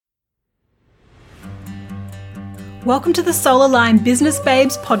Welcome to the Soul Aligned Business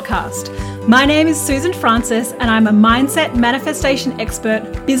Babes podcast. My name is Susan Francis and I'm a mindset manifestation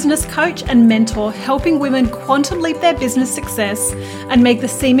expert, business coach and mentor helping women quantum leap their business success and make the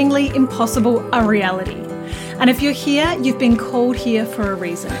seemingly impossible a reality. And if you're here, you've been called here for a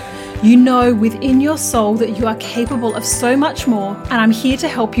reason. You know within your soul that you are capable of so much more, and I'm here to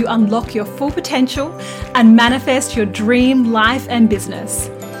help you unlock your full potential and manifest your dream life and business.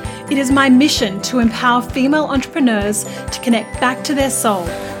 It is my mission to empower female entrepreneurs to connect back to their soul,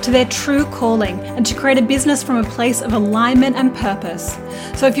 to their true calling, and to create a business from a place of alignment and purpose.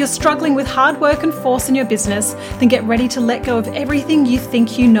 So if you're struggling with hard work and force in your business, then get ready to let go of everything you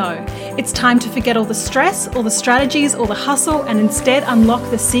think you know. It's time to forget all the stress, all the strategies, all the hustle, and instead unlock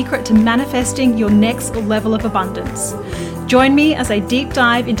the secret to manifesting your next level of abundance. Join me as I deep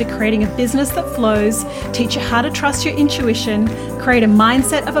dive into creating a business that flows, teach you how to trust your intuition, create a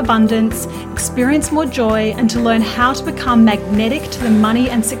mindset of abundance, experience more joy, and to learn how to become magnetic to the money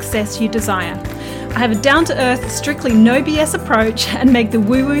and success you desire. I have a down-to-earth, strictly no BS approach and make the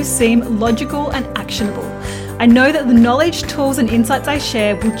woo-woo seem logical and actionable. I know that the knowledge, tools, and insights I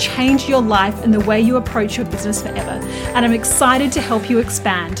share will change your life and the way you approach your business forever. And I'm excited to help you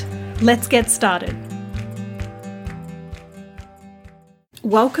expand. Let's get started.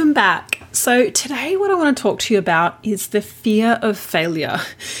 Welcome back. So today what I want to talk to you about is the fear of failure.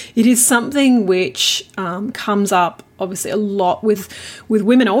 It is something which comes up obviously a lot with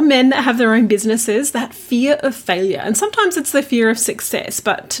women or men that have their own businesses, that fear of failure. And sometimes it's the fear of success,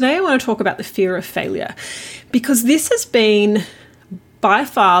 but today I want to talk about the fear of failure because this has been by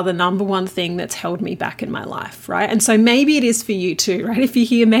far the number one thing that's held me back in my life, right? And so maybe it is for you too, right? If you're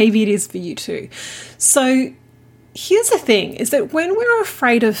here, maybe it is for you too. So here's the thing, is that when we're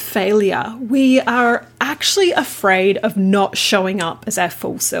afraid of failure, we are actually afraid of not showing up as our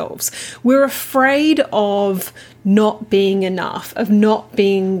full selves. We're afraid of not being enough, of not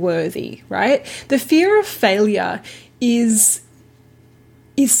being worthy, right? The fear of failure is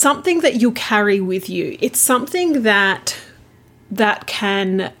something that you'll carry with you. It's something that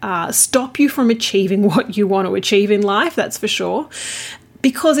can stop you from achieving what you want to achieve in life, that's for sure.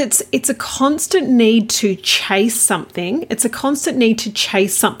 Because it's a constant need to chase something. It's a constant need to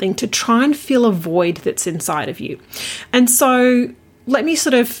chase something to try and fill a void that's inside of you. And so let me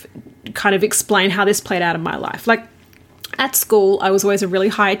sort of kind of explain how this played out in my life. Like at school, I was always a really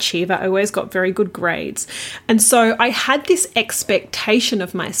high achiever. I always got very good grades. And so I had this expectation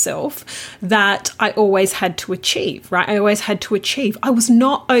of myself that I always had to achieve, right? I always had to achieve. I was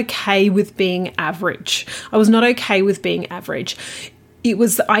not okay with being average. It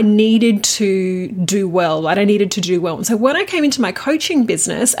was I needed to do well. I needed to do well. And so when I came into my coaching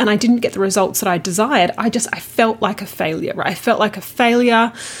business and I didn't get the results that I desired, I felt like a failure, right? I felt like a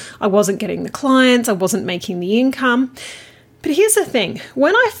failure. I wasn't getting the clients. I wasn't making the income. But here's the thing,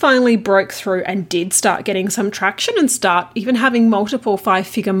 when I finally broke through and did start getting some traction and start even having multiple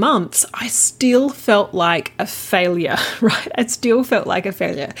 5-figure months, I still felt like a failure, right? I still felt like a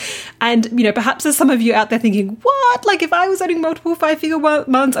failure. And, perhaps there's some of you out there thinking, what? Like if I was earning multiple 5-figure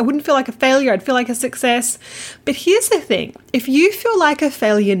months, I wouldn't feel like a failure. I'd feel like a success. But here's the thing, if you feel like a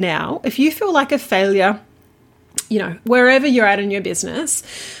failure now, if you feel like a failure, wherever you're at in your business,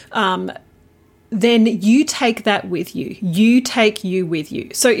 then you take that with you. You take you with you.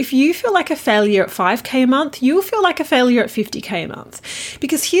 So if you feel like a failure at 5K a month, you'll feel like a failure at 50K a month.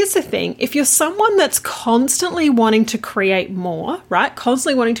 Because here's the thing, if you're someone that's constantly wanting to create more, right?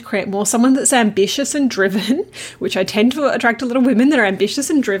 Constantly wanting to create more, someone that's ambitious and driven, which I tend to attract a lot of women that are ambitious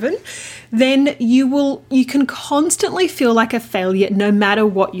and driven, then you can constantly feel like a failure no matter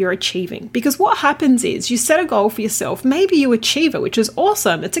what you're achieving. Because what happens is you set a goal for yourself, maybe you achieve it, which is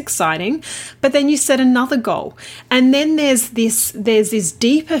awesome, it's exciting, but then you set another goal. And then there's this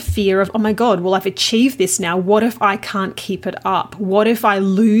deeper fear of, oh my God, well, I've achieved this now. What if I can't keep it up? What if I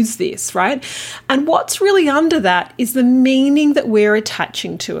lose this, right? And what's really under that is the meaning that we're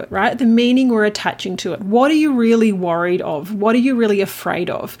attaching to it, right? The meaning we're attaching to it. What are you really worried of? What are you really afraid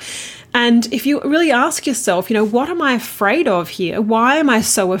of? And if you really ask yourself, what am I afraid of here? Why am I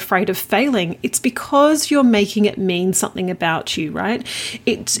so afraid of failing? It's because you're making it mean something about you, right?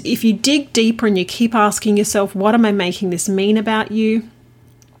 If you dig deeper and you keep asking yourself, what am I making this mean about you?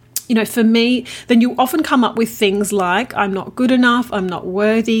 For me, then you often come up with things like, I'm not good enough, I'm not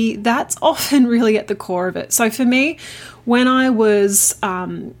worthy. That's often really at the core of it. So for me, when I was,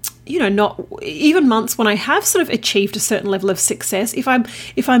 not even months when I have sort of achieved a certain level of success, if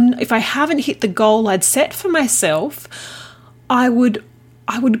I haven't hit the goal I'd set for myself, I would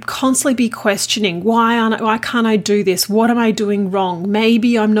I would constantly be questioning, why can't I do this? What am I doing wrong?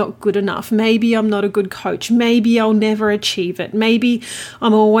 Maybe I'm not good enough. Maybe I'm not a good coach. Maybe I'll never achieve it. Maybe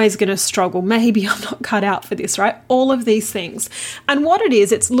I'm always going to struggle. Maybe I'm not cut out for this, right? All of these things. And what it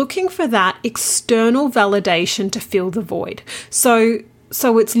is, it's looking for that external validation to fill the void. So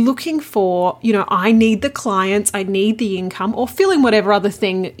it's looking for, I need the clients, I need the income, or feeling whatever other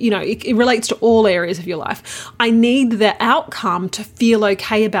thing, it relates to all areas of your life. I need the outcome to feel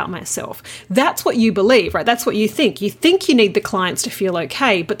okay about myself. That's what you believe, right? That's what you think. You think you need the clients to feel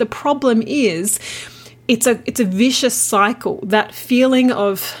okay, but the problem is it's a vicious cycle. That feeling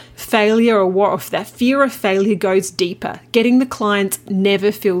of failure or that fear of failure goes deeper. Getting the clients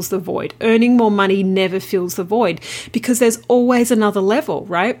never fills the void. Earning more money never fills the void because there's always another level,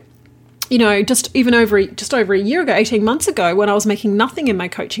 right? Just over a year ago, 18 months ago, when I was making nothing in my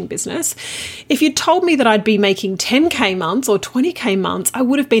coaching business, if you told me that I'd be making 10K months or 20K months, I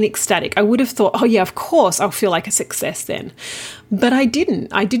would have been ecstatic. I would have thought, oh yeah, of course, I'll feel like a success then. But I didn't.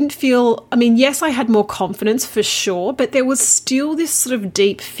 I didn't feel, yes, I had more confidence for sure, but there was still this sort of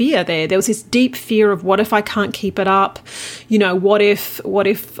deep fear there. There was this deep fear of what if I can't keep it up? What if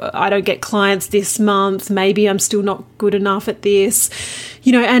I don't get clients this month? Maybe I'm still not good enough at this.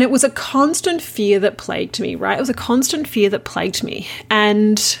 And it was a constant fear that plagued me, right? It was a constant fear that plagued me.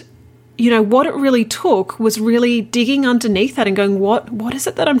 And what it really took was really digging underneath that and going, what is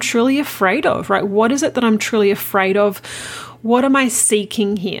it that I'm truly afraid of, right? What is it that I'm truly afraid of? What am I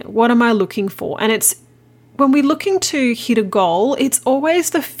seeking here? What am I looking for? And it's when we're looking to hit a goal, it's always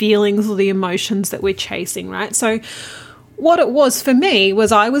the feelings or the emotions that we're chasing, right? So what it was for me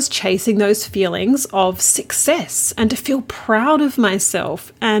was I was chasing those feelings of success and to feel proud of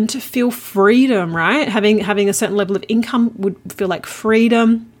myself and to feel freedom, right? Having a certain level of income would feel like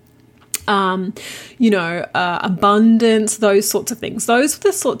freedom. Abundance, those sorts of things. Those were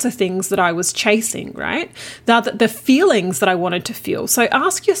the sorts of things that I was chasing, right? The feelings that I wanted to feel. So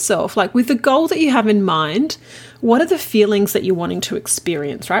ask yourself, with the goal that you have in mind, what are the feelings that you're wanting to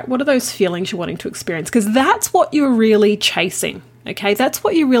experience, right? What are those feelings you're wanting to experience? Because that's what you're really chasing, okay? That's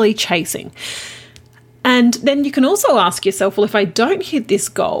what you're really chasing. And then you can also ask yourself, well, if I don't hit this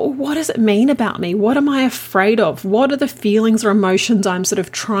goal, what does it mean about me? What am I afraid of? What are the feelings or emotions I'm sort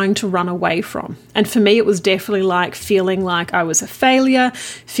of trying to run away from? And for me, it was definitely feeling like I was a failure,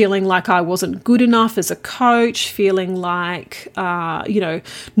 feeling like I wasn't good enough as a coach, feeling like,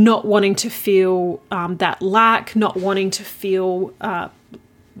 not wanting to feel that lack, not wanting to feel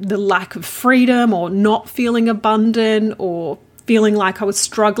the lack of freedom or not feeling abundant or feeling like I was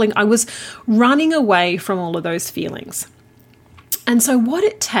struggling. I was running away from all of those feelings. And so what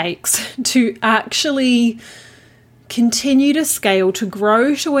it takes to actually continue to scale, to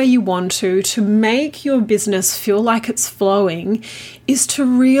grow to where you want to make your business feel like it's flowing, is to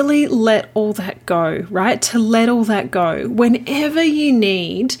really let all that go, right? To let all that go. Whenever you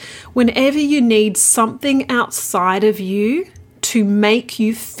need something outside of you to make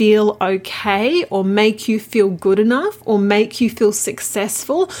you feel okay or make you feel good enough or make you feel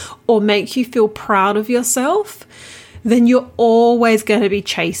successful or make you feel proud of yourself, then you're always going to be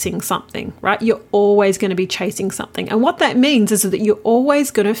chasing something, right? You're always going to be chasing something. And what that means is that you're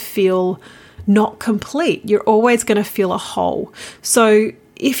always going to feel not complete. You're always going to feel a hole. So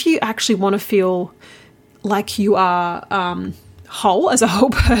if you actually want to feel like you are whole as a whole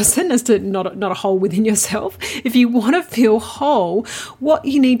person, as to not a hole within yourself, if you want to feel whole, what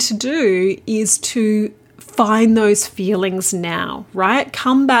you need to do is to find those feelings now, right?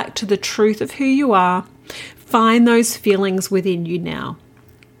 Come back to the truth of who you are. Find those feelings within you now.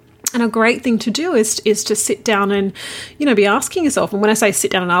 And a great thing to do is to sit down and, be asking yourself. And when I say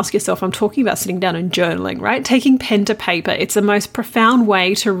sit down and ask yourself, I'm talking about sitting down and journaling, right? Taking pen to paper. It's the most profound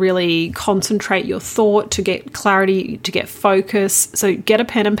way to really concentrate your thought, to get clarity, to get focus. So get a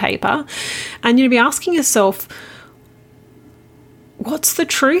pen and paper and be asking yourself, what's the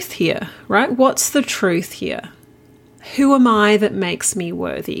truth here, right? What's the truth here? Who am I that makes me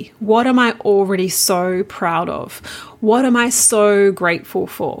worthy? What am I already so proud of? What am I so grateful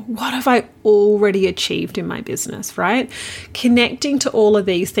for? What have I already achieved in my business, right? Connecting to all of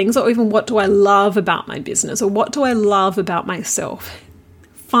these things, or even what do I love about my business, or what do I love about myself?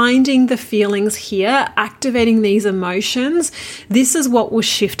 Finding the feelings here, activating these emotions, this is what will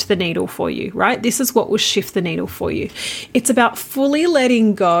shift the needle for you, right? This is what will shift the needle for you. It's about fully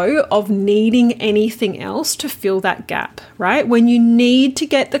letting go of needing anything else to fill that gap, right? When you need to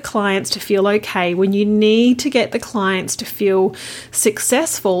get the clients to feel okay, when you need to get the clients to feel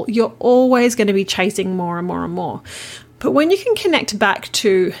successful, you're always going to be chasing more and more and more. But when you can connect back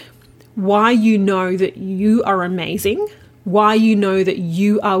to why you know that you are amazing, why you know that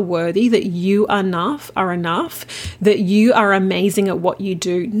you are worthy, that you are enough, that you are amazing at what you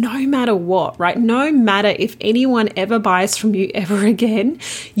do, no matter what, right? No matter if anyone ever buys from you ever again,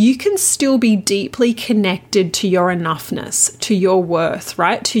 you can still be deeply connected to your enoughness, to your worth,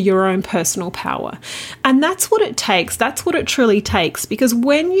 right? To your own personal power. And that's what it takes. That's what it truly takes. Because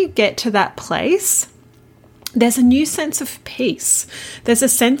when you get to that place, there's a new sense of peace. There's a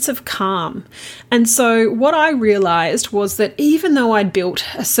sense of calm. And so what I realized was that even though I'd built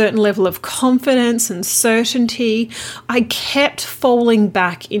a certain level of confidence and certainty, I kept falling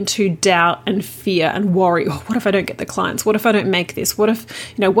back into doubt and fear and worry. Oh, what if I don't get the clients? What if I don't make this? What if,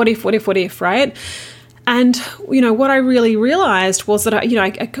 what if, right? And, what I really realized was that,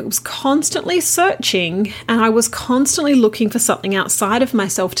 I was constantly searching and I was constantly looking for something outside of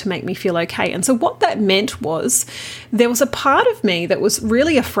myself to make me feel okay. And so what that meant was there was a part of me that was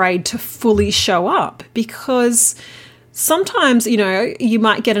really afraid to fully show up, because sometimes, you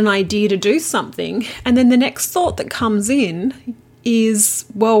might get an idea to do something and then the next thought that comes in is,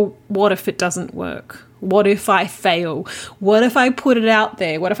 well, what if it doesn't work? What if I fail? What if I put it out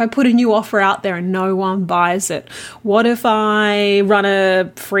there? What if I put a new offer out there and no one buys it? What if I run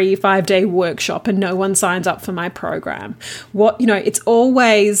a free 5-day workshop and no one signs up for my program? It's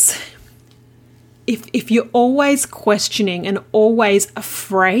always, if you're always questioning and always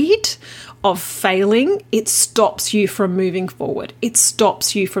afraid of failing, it stops you from moving forward. It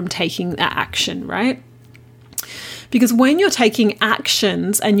stops you from taking that action, right? Because when you're taking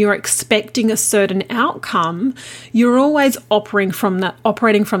actions and you're expecting a certain outcome, you're always operating from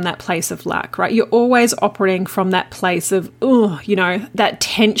that place of lack, right? You're always operating from that place of, that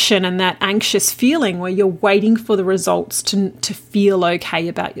tension and that anxious feeling where you're waiting for the results to feel okay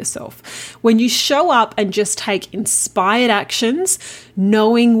about yourself. When you show up and just take inspired actions,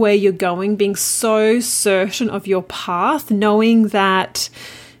 knowing where you're going, being so certain of your path, knowing that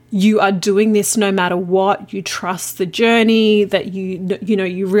you are doing this no matter what, you trust the journey, that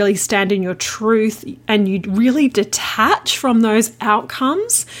you really stand in your truth and you really detach from those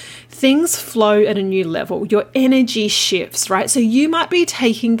outcomes, things flow at a new level. Your energy shifts, right? So you might be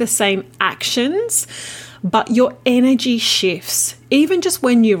taking the same actions, but your energy shifts. Even just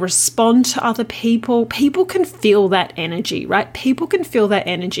when you respond to other people, people can feel that energy, right? People can feel that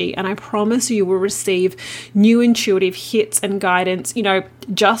energy. And I promise you will receive new intuitive hits and guidance.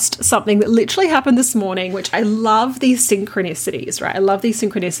 Just something that literally happened this morning, which I love these synchronicities, right? I love these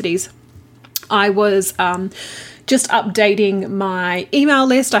synchronicities. I was just updating my email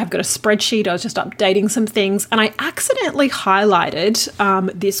list. I've got a spreadsheet. I was just updating some things and I accidentally highlighted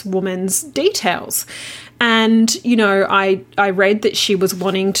this woman's details. And, I read that she was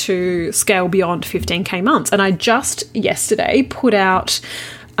wanting to scale beyond 15K months. And I just yesterday put out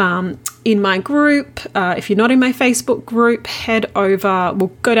in my group, if you're not in my Facebook group, head over,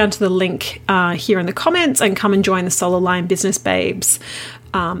 we'll go down to the link here in the comments and come and join the Soul Aligned Business Babes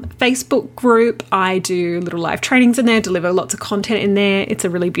Facebook group. I do little live trainings in there, deliver lots of content in there. It's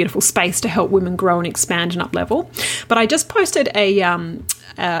a really beautiful space to help women grow and expand and up level. But I just posted an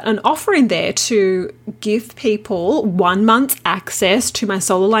offer in there to give people 1 month access to my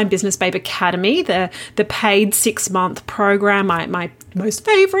Soul Aligned Business Babe Academy, the paid 6-month program, my most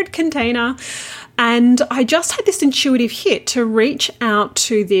favorite container. And I just had this intuitive hit to reach out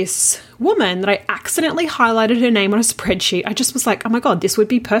to this woman that I accidentally highlighted her name on a spreadsheet. I just was like, oh my God, this would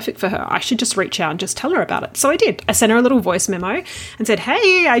be perfect for her. I should just reach out and just tell her about it. So I did. I sent her a little voice memo and said,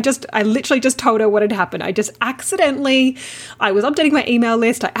 hey, I literally just told her what had happened. I was updating my email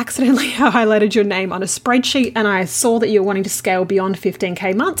list. I accidentally highlighted your name on a spreadsheet and I saw that you were wanting to scale beyond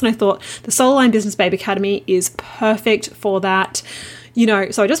 15K months. And I thought the Soul Aligned Business Babe Academy is perfect for that.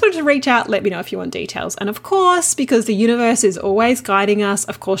 So I just wanted to reach out, let me know if you want details. And of course, because the universe is always guiding us,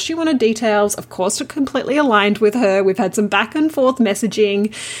 of course she wanted details. Of course, we're completely aligned with her. We've had some back and forth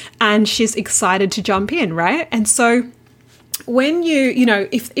messaging and she's excited to jump in, right? And so when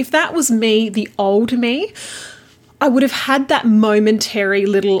if that was me, the old me, I would have had that momentary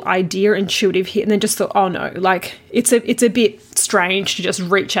little idea, intuitive hit, and then just thought, oh no, like it's a bit strange to just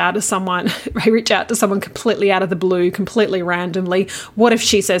reach out to someone completely out of the blue, completely randomly. What if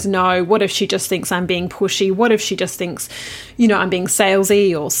she says no? What if she just thinks I'm being pushy? What if she just thinks, I'm being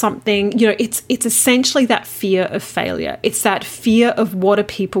salesy or something? It's essentially that fear of failure. It's that fear of what are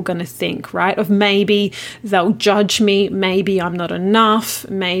people going to think, right? Of maybe they'll judge me, maybe I'm not enough,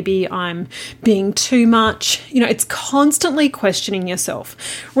 maybe I'm being too much. It's constantly questioning yourself.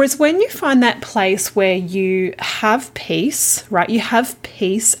 Whereas when you find that place where you have peace, right? You have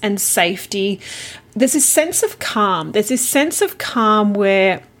peace and safety. There's this sense of calm. There's this sense of calm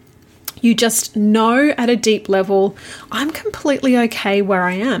where You just know at a deep level, I'm completely okay where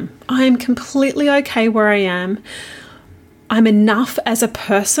I am. I am completely okay where I am. I'm enough as a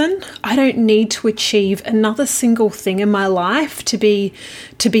person. I don't need to achieve another single thing in my life to be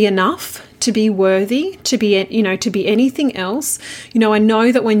enough, to be worthy, to be, to be anything else. I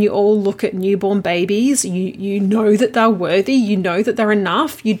know that when you all look at newborn babies, you know that they're worthy, you know that they're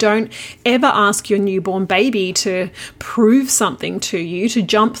enough. You don't ever ask your newborn baby to prove something to you, to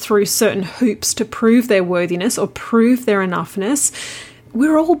jump through certain hoops to prove their worthiness or prove their enoughness.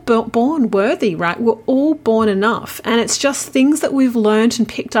 We're all born worthy, right? We're all born enough. And it's just things that we've learned and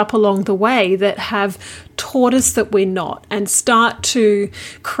picked up along the way that have taught us that we're not, and start to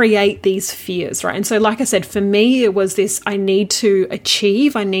create these fears, right? And so, like I said, for me, it was this, I need to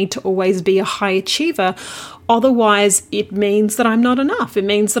achieve. I need to always be a high achiever. Otherwise, it means that I'm not enough. It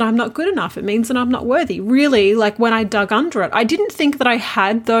means that I'm not good enough. It means that I'm not worthy. Really, like when I dug under it, I didn't think that I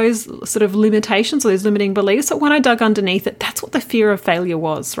had those sort of limitations or those limiting beliefs. But when I dug underneath it, that's what the fear of failure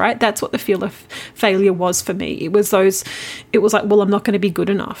was, right? That's what the fear of failure was for me. It was like, well, I'm not going to be good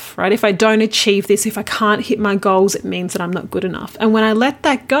enough, right? If I don't achieve this, if I can't hit my goals, it means that I'm not good enough. And when I let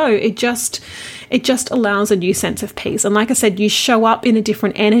that go, it just allows a new sense of peace. And like I said, you show up in a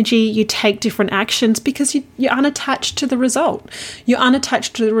different energy, you take different actions because you're unattached to the result. You're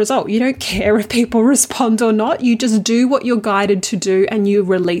unattached to the result. You don't care if people respond or not. You just do what you're guided to do and you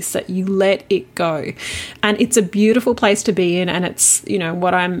release it. You let it go. And it's a beautiful place to be in. And it's,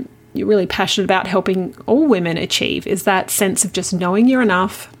 what I'm really passionate about helping all women achieve is that sense of just knowing you're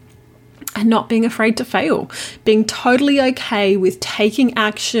enough and not being afraid to fail, being totally okay with taking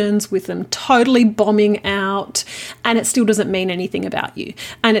actions, with them totally bombing out, and it still doesn't mean anything about you.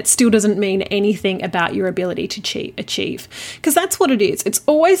 And it still doesn't mean anything about your ability to achieve. Because that's what it is. It's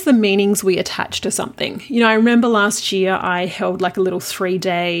always the meanings we attach to something. I remember last year I held like a little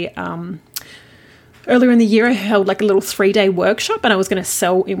 3-day earlier in the year, I held like a little 3-day workshop and I was going to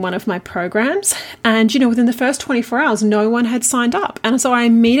sell in one of my programs. And, within the first 24 hours, no one had signed up. And so I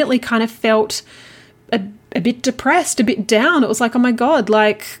immediately kind of felt a bit depressed, a bit down. It was like, oh my God,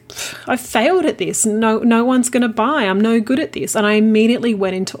 like I failed at this. No one's going to buy. I'm no good at this. And I immediately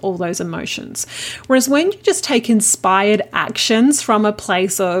went into all those emotions. Whereas when you just take inspired actions from a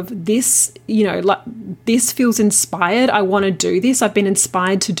place of this, like this feels inspired. I want to do this. I've been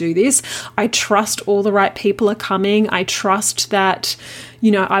inspired to do this. I trust all the right people are coming. I trust that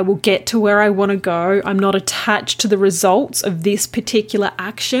I will get to where I want to go. I'm not attached to the results of this particular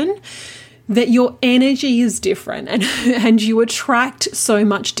action. That your energy is different and you attract so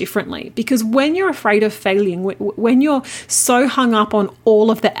much differently. Because when you're afraid of failing, when you're so hung up on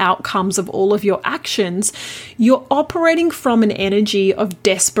all of the outcomes of all of your actions, you're operating from an energy of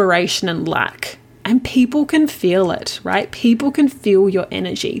desperation and lack. And people can feel it, right? People can feel your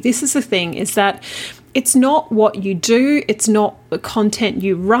energy. This is the thing, is that it's not what you do, it's not the content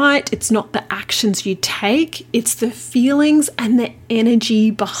you write, it's not the actions you take, it's the feelings and the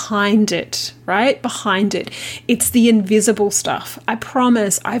energy behind it, right? Behind it. It's the invisible stuff. I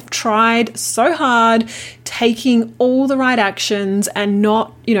promise I've tried so hard taking all the right actions and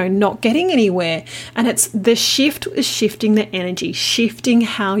not getting anywhere. And it's the shift is shifting the energy, shifting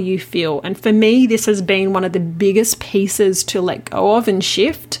how you feel. And for me, this has been one of the biggest pieces to let go of and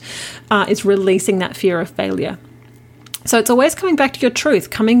shift, is releasing that fear of failure. So it's always coming back to your truth,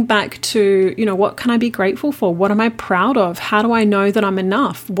 coming back to, what can I be grateful for? What am I proud of? How do I know that I'm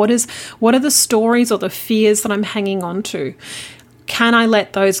enough? What are the stories or the fears that I'm hanging on to? Can I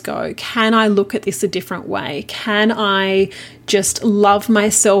let those go? Can I look at this a different way? Can I just love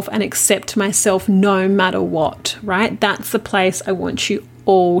myself and accept myself no matter what, right? That's the place I want you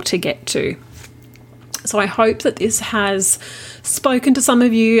all to get to. So I hope that this has spoken to some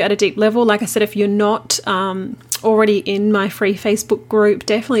of you at a deep level. Like I said, if you're not already in my free Facebook group,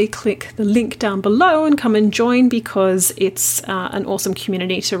 definitely click the link down below and come and join, because it's an awesome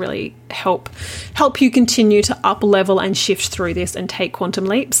community to really help you continue to up level and shift through this and take quantum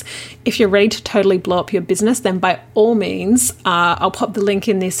leaps. If you're ready to totally blow up your business, then by all means, I'll pop the link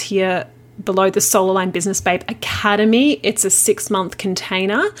in this here below, the Soul Aligned Business Babe Academy. It's a 6-month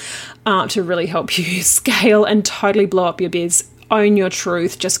container to really help you scale and totally blow up your biz. Own your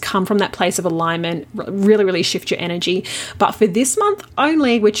truth, just come from that place of alignment, really, really shift your energy. But for this month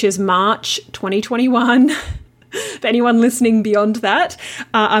only, which is March 2021, for anyone listening beyond that,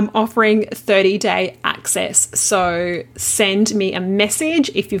 I'm offering 30-day access. So send me a message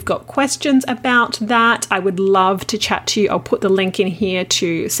if you've got questions about that. I would love to chat to you. I'll put the link in here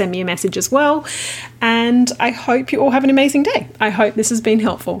to send me a message as well. And I hope you all have an amazing day. I hope this has been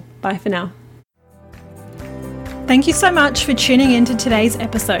helpful. Bye for now. Thank you so much for tuning in to today's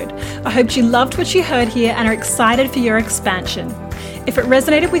episode. I hope you loved what you heard here and are excited for your expansion. If it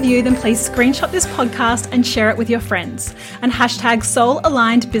resonated with you, then please screenshot this podcast and share it with your friends. And hashtag Soul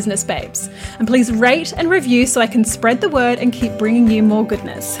Aligned Business Babes. And please rate and review so I can spread the word and keep bringing you more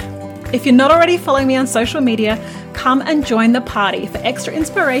goodness. If you're not already following me on social media, come and join the party for extra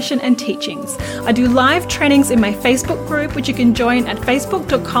inspiration and teachings. I do live trainings in my Facebook group, which you can join at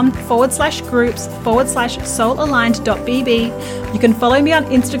facebook.com/groups/soulaligned.bb. You can follow me on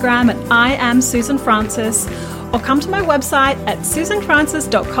Instagram at I am Susan Francis, or come to my website at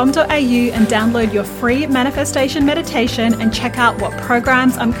susanfrancis.com.au and download your free manifestation meditation and check out what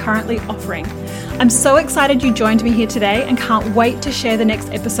programs I'm currently offering. I'm so excited you joined me here today and can't wait to share the next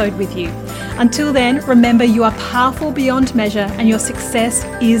episode with you. Until then, remember you are powerful beyond measure and your success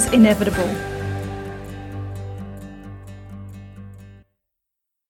is inevitable.